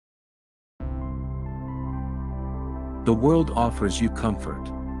The world offers you comfort.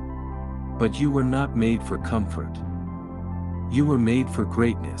 But you were not made for comfort. You were made for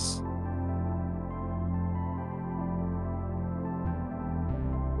greatness.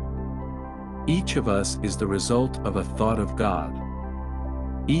 Each of us is the result of a thought of God.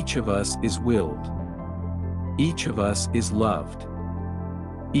 Each of us is willed. Each of us is loved.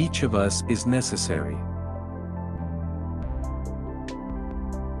 Each of us is necessary.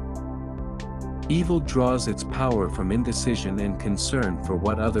 Evil draws its power from indecision and concern for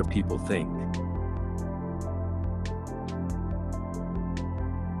what other people think.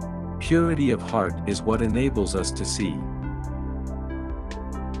 Purity of heart is what enables us to see.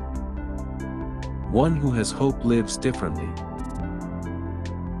 One who has hope lives differently.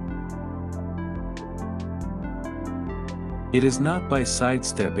 It is not by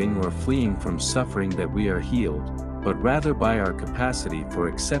sidestepping or fleeing from suffering that we are healed, but rather by our capacity for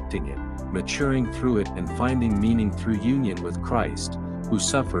accepting it, maturing through it, and finding meaning through union with Christ, who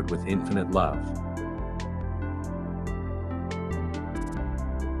suffered with infinite love.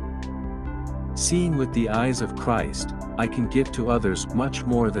 Seeing with the eyes of Christ, I can give to others much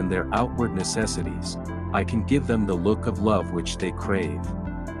more than their outward necessities. I can give them the look of love which they crave.